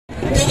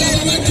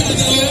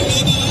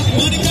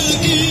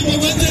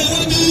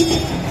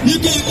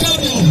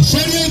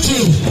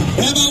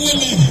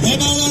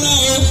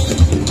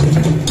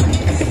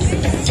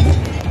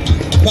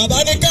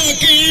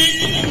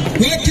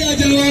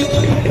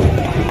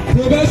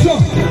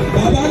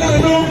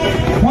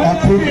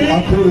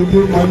Akóredé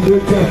máa ń lé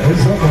tẹ̀ ẹ́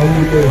sábà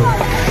wọlé.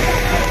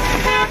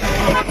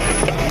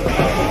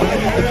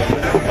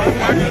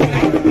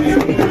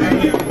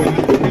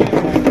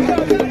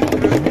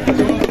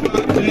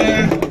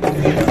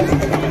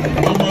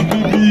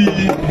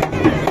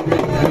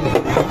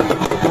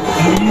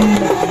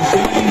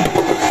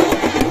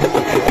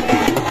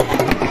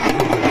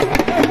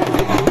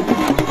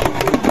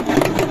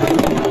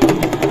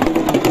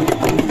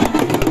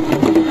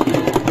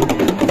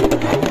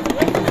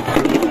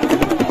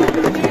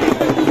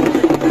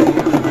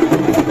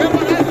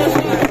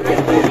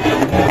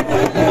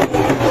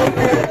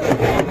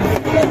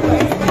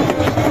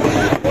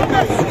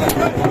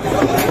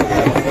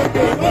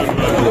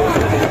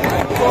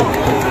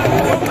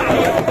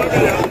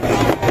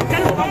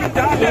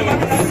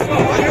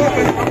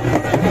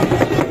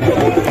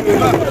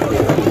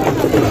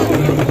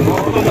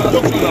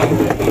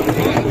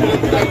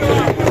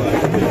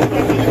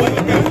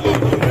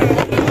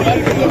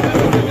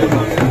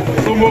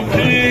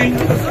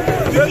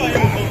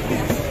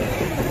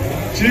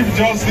 Chief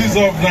Justice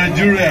of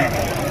Nigeria,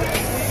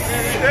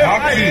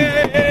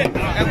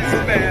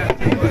 acting.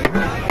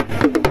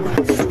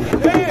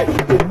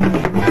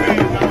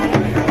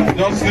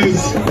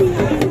 Justice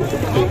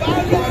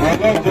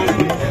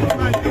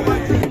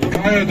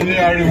Káyọ̀dé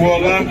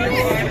Àríwọ̀lá.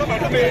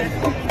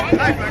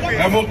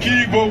 Ẹ mú kí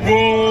gbogbo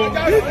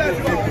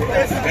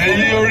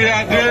ẹ̀yin orí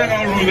adé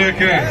ọrùn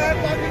lẹ̀kẹ̀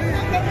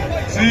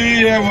tí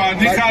ẹ wà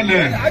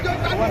níkàlẹ̀.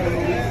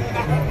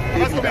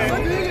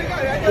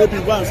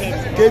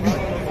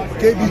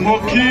 Mo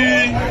kí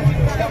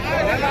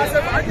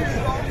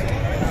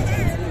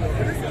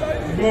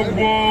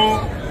gbogbo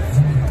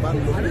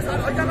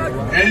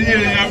ẹ̀yin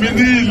èèyàn mi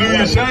ní ìlú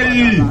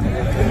Ìṣẹ́yìn.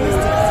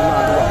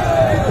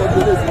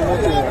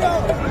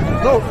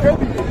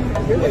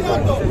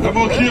 Ẹ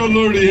mo kí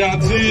olórí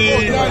àti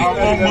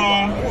àwọn ọmọ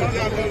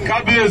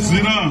kábíyèsí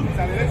náà.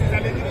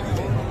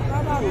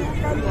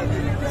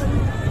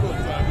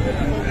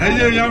 Ẹ̀yin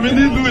èèyàn mi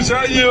ní ìlú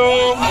Ìṣẹ́yìn o.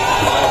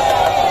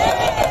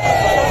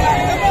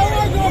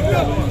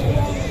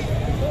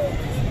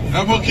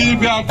 Ẹ mú kí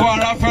bí akọ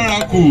ara fẹ́ra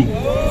kù,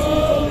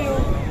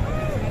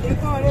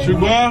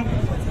 ṣùgbọ́n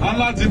a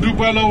láti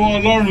dúpẹ́ lọ́wọ́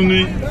Ọlọ́run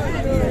ni,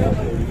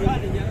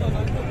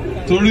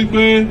 torí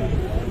pé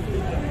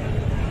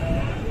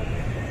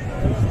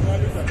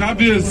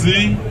kábíyèsí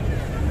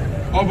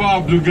ọba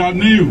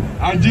Abdulganiu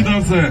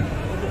Ajínàṣẹ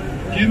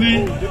Kíní,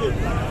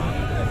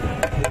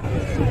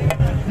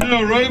 mi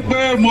ò rò pé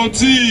mo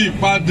ti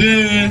pàdé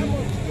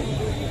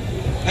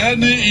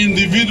any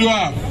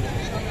individual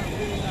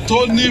tó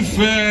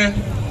nífẹ̀ẹ́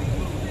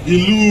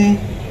ìlú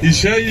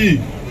Ìṣẹ́yìn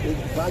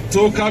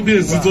tó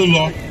kábíyèsí tó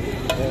lọ.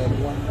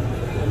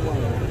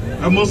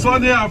 Mo sọ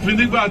ní ààfin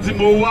nígbà tí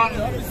mo wá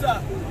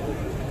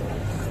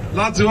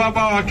láti wá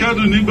bá wa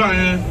kẹ́dùn nígbà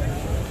yẹn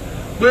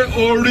pé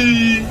orí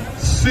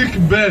sick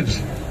bed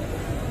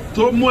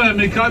tó mú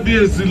ẹ̀mí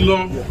kábíyèsí lọ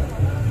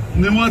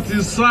ni wọ́n ti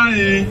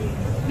sáìn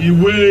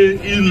ìwé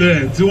ilẹ̀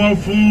tí wọ́n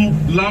fún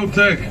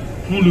LAUTECH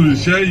fún ìlú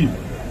Ìṣẹ́yìn.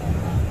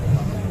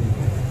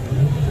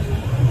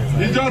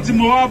 Ìjọ́ tí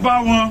mo wá bá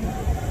wọn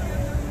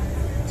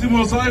tí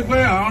mo sọ pé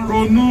à ń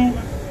ronú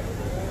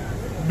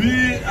bí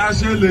a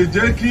ṣe lè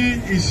jẹ́ kí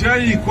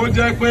Ìṣẹ́yìn kó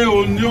jẹ́ pé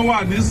òun ni ó wà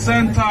ní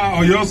center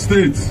Ọ̀yọ́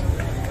state.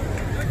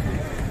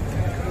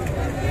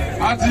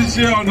 A ti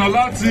ṣe ọ̀nà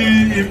láti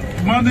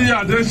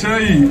Mọ́níyàdé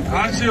Ṣẹ́yìn,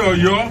 a ṣe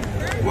Ọ̀yọ́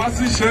wá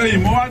sí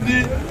Ṣẹ́yìn. Mo wá ní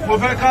mo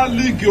fẹ́ ká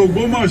líìkì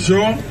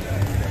Ògbómọ̀ṣọ́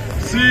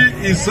sí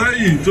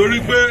Ìṣẹ́yìn torí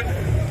pé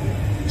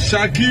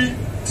Ṣakí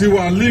ti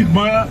wà líìkì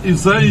mọ́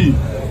Ìṣẹ́yìn.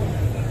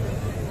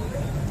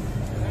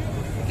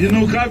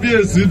 Inú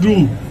kábíyèsí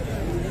dùn.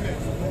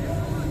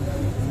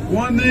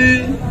 Wọ́n ní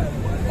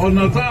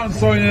ọ̀nà tá à ń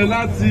sọ yẹn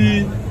láti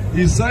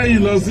Ìṣẹ́yìn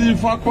lọ sí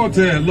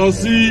Fápọ̀tẹ̀ lọ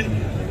sí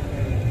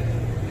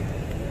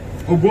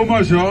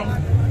Ògbómọ̀ṣọ́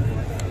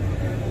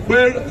pé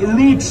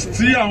route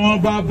tí àwọn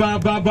bàbá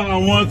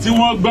àwọn tí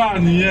wọ́n gbà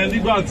nìyẹn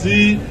nígbà tí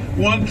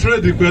wọ́n ń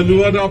trade pẹ̀lú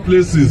other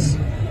places.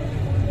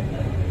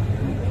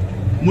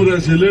 Mo dẹ̀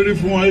ṣèlérí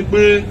fún wọn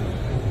pé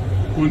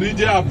kò ní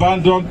jẹ́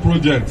abandoned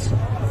project.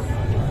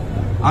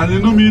 And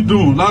inú mi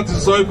dùn láti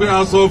sọ pé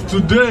as of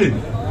today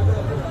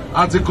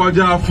a ti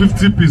kọjá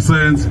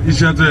 50%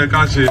 iṣẹ́ tó yẹ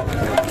ká ṣe.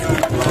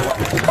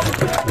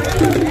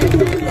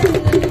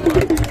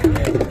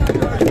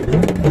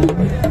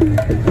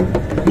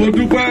 Mo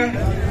dúpẹ́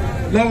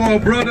lọ́wọ́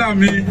brọ́dà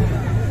mi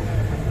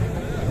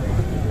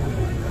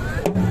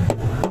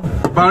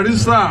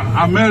Barrister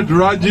Ahmed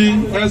Raji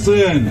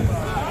SAN.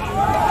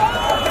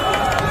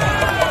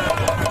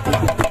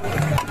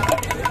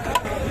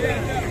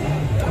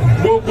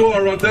 Gbogbo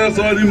ọ̀rọ̀ tẹ́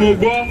sọ ni mo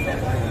gbọ́.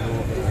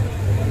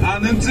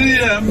 Àní tí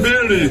ẹ̀ ń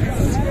béèrè.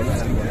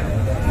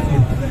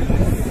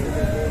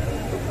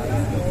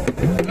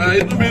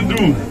 Inú mi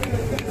dùn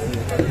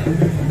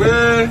pé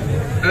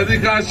ẹni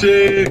ká ṣe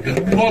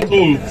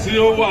pothole tí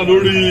ó wà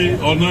lórí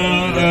ọ̀nà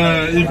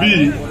ibí.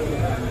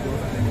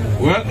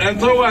 Ẹni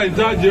tó wà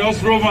ìjáde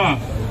Ostroma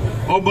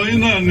ọmọ yín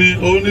náà ni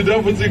òun ni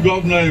deputy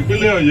governor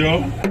ìpínlẹ̀ Ọ̀yọ́.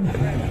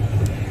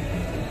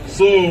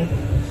 So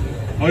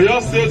Ọ̀yọ́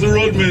State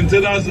Road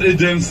Maintenance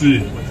Agency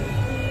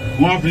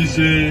wọ́n fi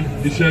ṣe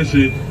iṣẹ́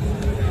ṣe.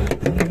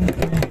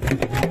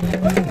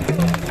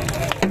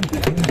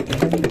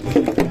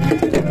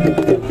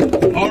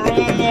 Ọ̀rọ̀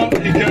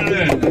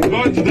Ìkẹrẹ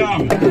Gorge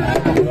Dam.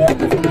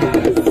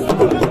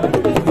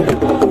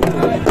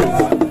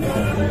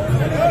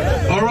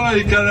 Ọ̀rọ̀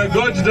Ìkẹrẹ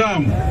Gorge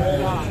Dam.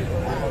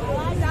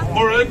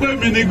 Mo rò pé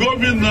mi ni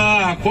gómìnà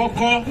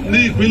àkọ́kọ́ ní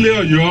ìpínlẹ̀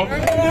Ọ̀yọ́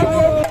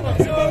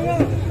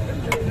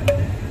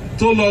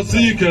tó lọ sí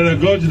Ìkẹrẹ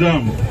Gorge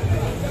Dam.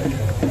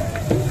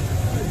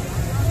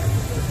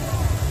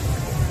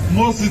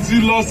 Mo sì ti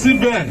lọ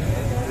síbẹ̀,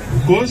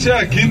 kò ń ṣe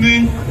ẹ̀kíní,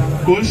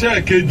 kò ń ṣe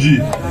ẹ̀kejì,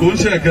 kò ń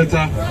ṣe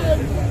ẹ̀kẹta.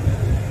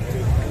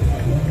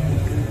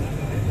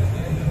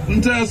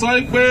 Ntẹ́ sọ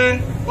pé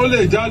ó lè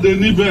jáde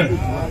níbẹ̀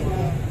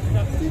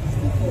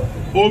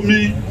omi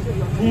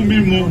fún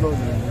mímu,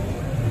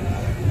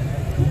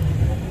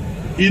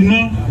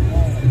 iná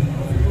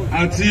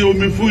àti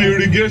omi fún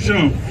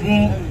irrigation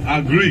fún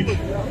agric.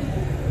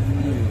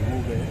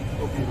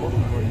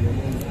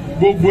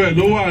 Gbogbo ẹ̀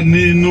ló wà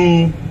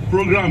nínú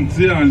program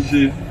tí à ń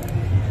ṣe.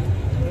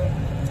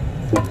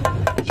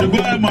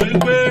 Ṣùgbọ́n ẹ mọ̀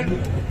wípé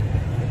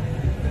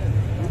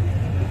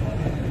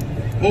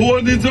owó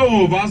ní tóun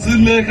ò bá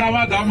sílé ká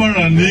má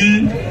dámọ̀ràn ní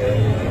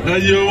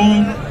ẹyẹ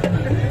ohun.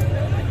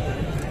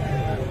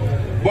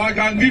 But I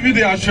can give you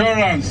the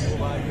assurance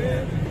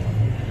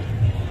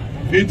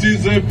it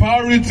is a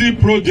priority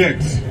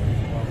project.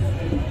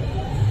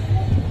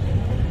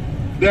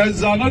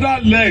 There's another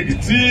leg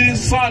tí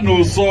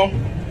Sano sọ.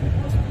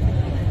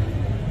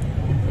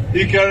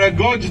 Ìkẹrẹ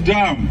Gorge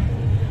Dam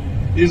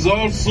is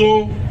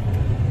also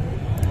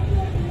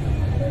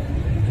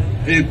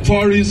a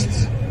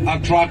tourist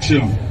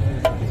attraction.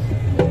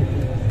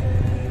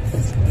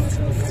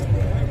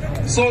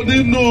 So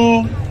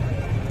nínú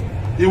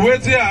ìwé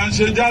tí à ń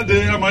ṣe jáde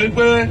ẹ mọ̀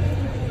wípé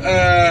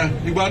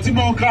ìgbà tí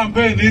mo ń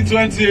campaign ní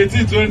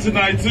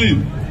 2018-2019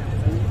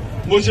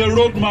 mo ṣe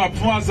roadmap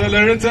fún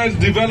accelerated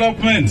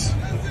development.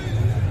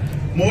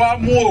 Mo wá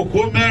mú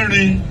òpó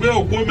mẹ́rin pé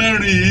òpó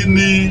mẹ́rin yìí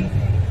ni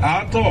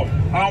àátọ̀,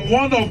 and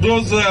one of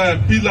those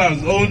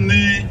pillars on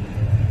the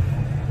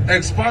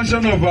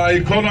expansion of our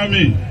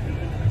economy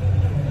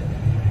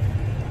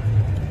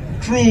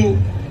through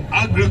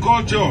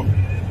agriculture.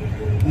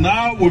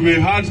 Now we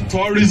will have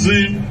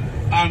tourism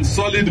and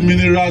solid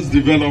minerals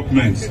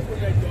development.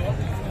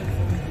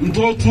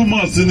 Ntó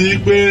túmọ̀ sí ni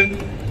pé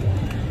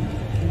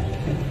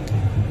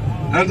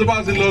ẹ tó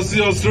bá ti lọ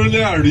sí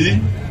Australia rí,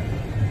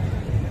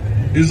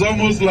 it's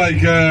almost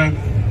like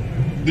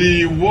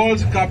the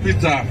world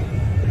capital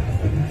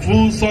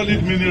fún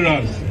solid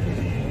minerals.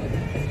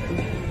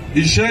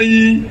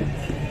 Ìṣẹ́yìn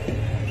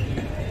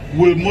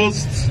will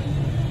most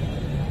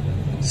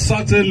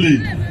certainly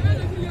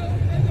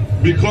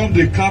become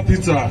the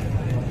capital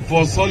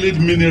for solid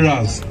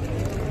minerals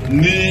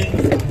ní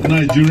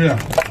Nigeria.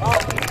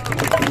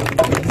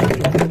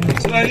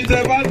 So ẹ̀yin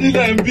tẹ́ bá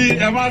nílẹ̀ ń bí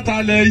ẹ má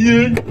talẹ̀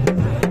yín.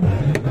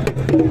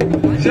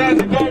 Ṣé ẹ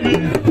ti gbọ́ mi?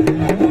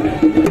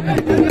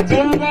 Tí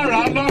wọ́n bá rà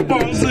á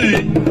lọ́pọ̀ sí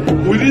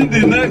within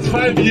the next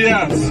 5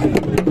 years,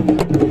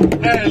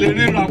 ẹ lè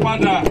ríra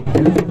padà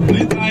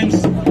ní times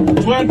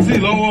 20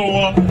 lọ́wọ́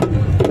wọn.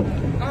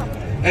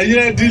 Ẹ̀yin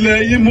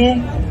ẹ̀dílẹ̀ yín mú.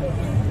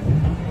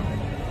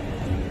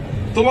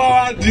 Tó bá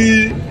wá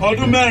di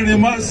ọdún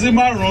mẹ́rin sí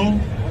márùn-ún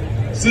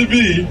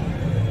síbí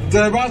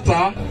tẹ́ bá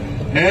tà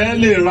ẹ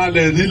lè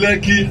ralẹ̀ ní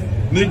Lẹ́kì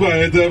nígbà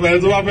yẹn tẹ́ bá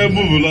tó bá fẹ́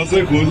múùbù lọ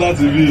sẹ́kọ̀ọ́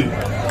láti bí.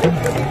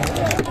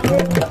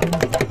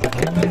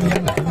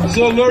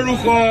 So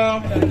lórúkọ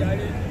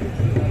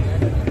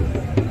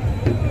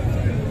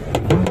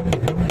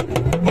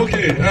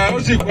ó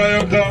sì kọ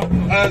ẹyọ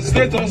kan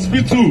state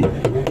hospital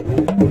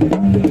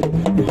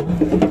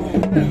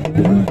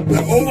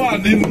ó wà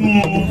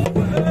nínú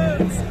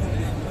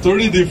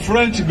torí the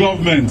French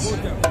government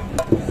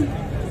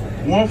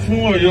wọ́n fún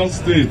Ọ̀yọ́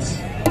state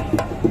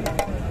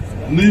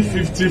ní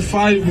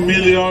 55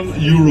 million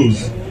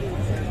euros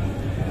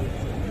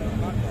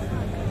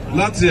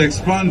láti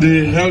expand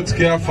the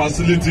healthcare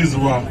facilities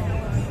wa,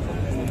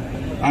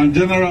 and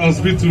General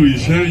Hospital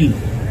Ìṣẹ́yìn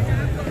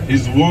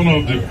is one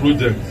of the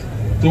projects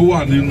tó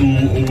wà nínú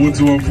owó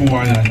tí wọ́n fún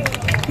wa yẹn.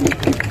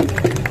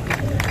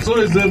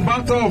 So it's a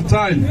matter of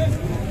time.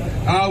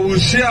 I will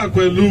share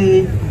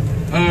pẹ̀lú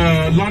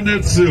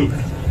Learned Silk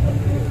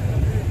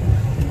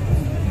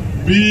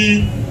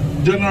bí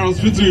General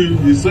Hospital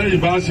Ìṣẹ́yìn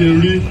bá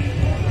ṣe rí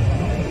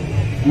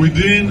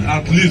within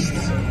at least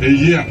a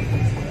year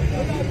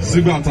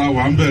sígbà tá a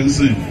wà ń bẹ̀ ń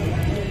sìn.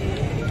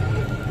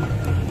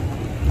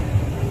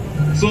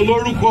 So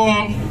lórúkọ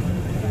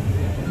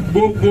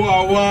gbogbo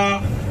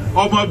àwa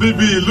ọmọ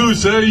bíbí ìlú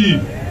Ìṣẹ́yìn,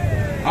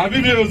 àbí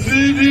mi ò sí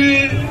ní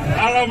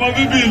ara ọmọ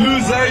bíbí ìlú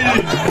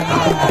Ìṣẹ́yìn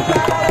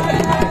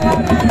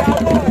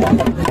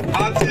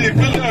àti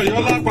ìpínlẹ̀ Ọ̀yọ́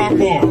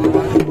lápapọ̀,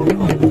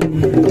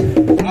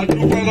 a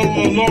dúpẹ́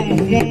lọ́wọ́ Ọlọ́run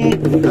fún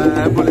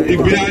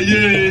ìgbé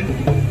ayé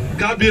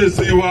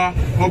kábíyèsí wa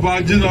ọba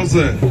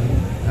Ajínọ̀sẹ̀.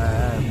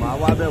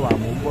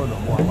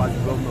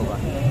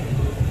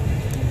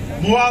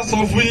 Mo wá sọ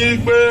fún yín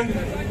pé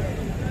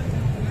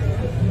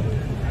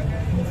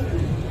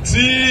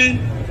tí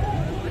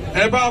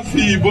ẹ bá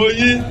fi ìbò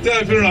yín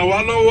tẹ́ fi ràn wá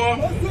lọ́wọ́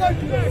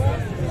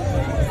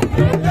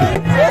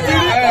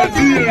ẹ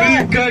ti rí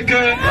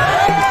kẹ́kẹ́.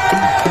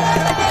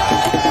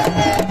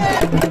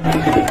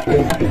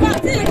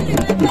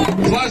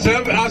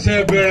 Àṣẹ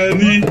bẹ̀rẹ̀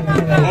ni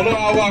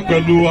Ọlọ́run wà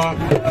pẹ̀lú wa.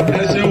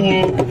 Ẹ ṣeun,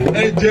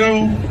 ẹ jẹun,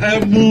 ẹ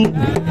mú,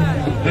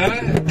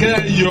 kẹ́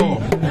ẹ yọ̀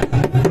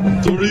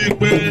torí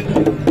pé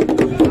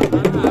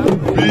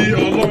bí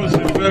Ọlọ́run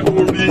ṣe fẹ́ kó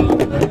rí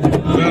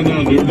bẹ́ẹ̀ náà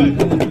ló rí.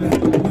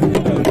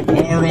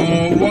 Ọ̀rọ̀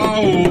wa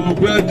ò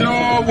gbẹ́jọ́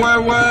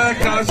wẹ́wẹ́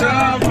ká ṣá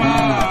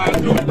máa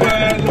dúpẹ́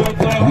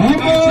lọ́tọ̀.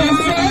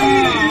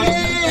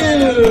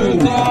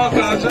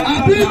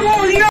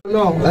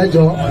 Ẹ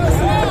jọ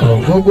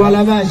gbogbo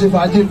ọlọ́mọ ẹ̀ ṣe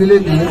fàájì ìbílẹ̀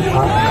nìyí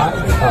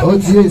ó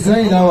ti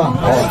Ìsẹ́yìn náà wà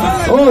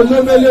ó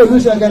lómele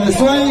Olúṣẹ̀gẹ̀rẹ̀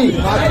sọ́yìn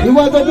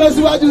ìwọ tó gbé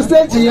síwájú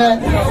stéèjì yẹn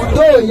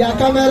tó ya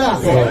kámẹ́rà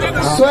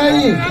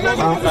sọ́yìn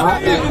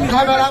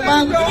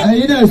kámẹ́rámán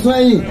ẹ̀yin náà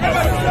sọ́yìn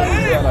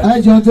ẹ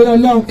jọ torí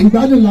Ọlọ́run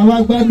ìgbádùn làwọn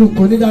agbádùn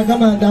kò ní dáa ká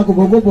máa da kò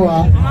gbogbo wa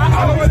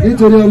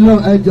nítorí Ọlọ́run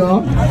ẹ jọ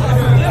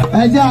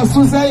ẹ jẹ́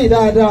àsún sẹ́yìn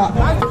dáadáa.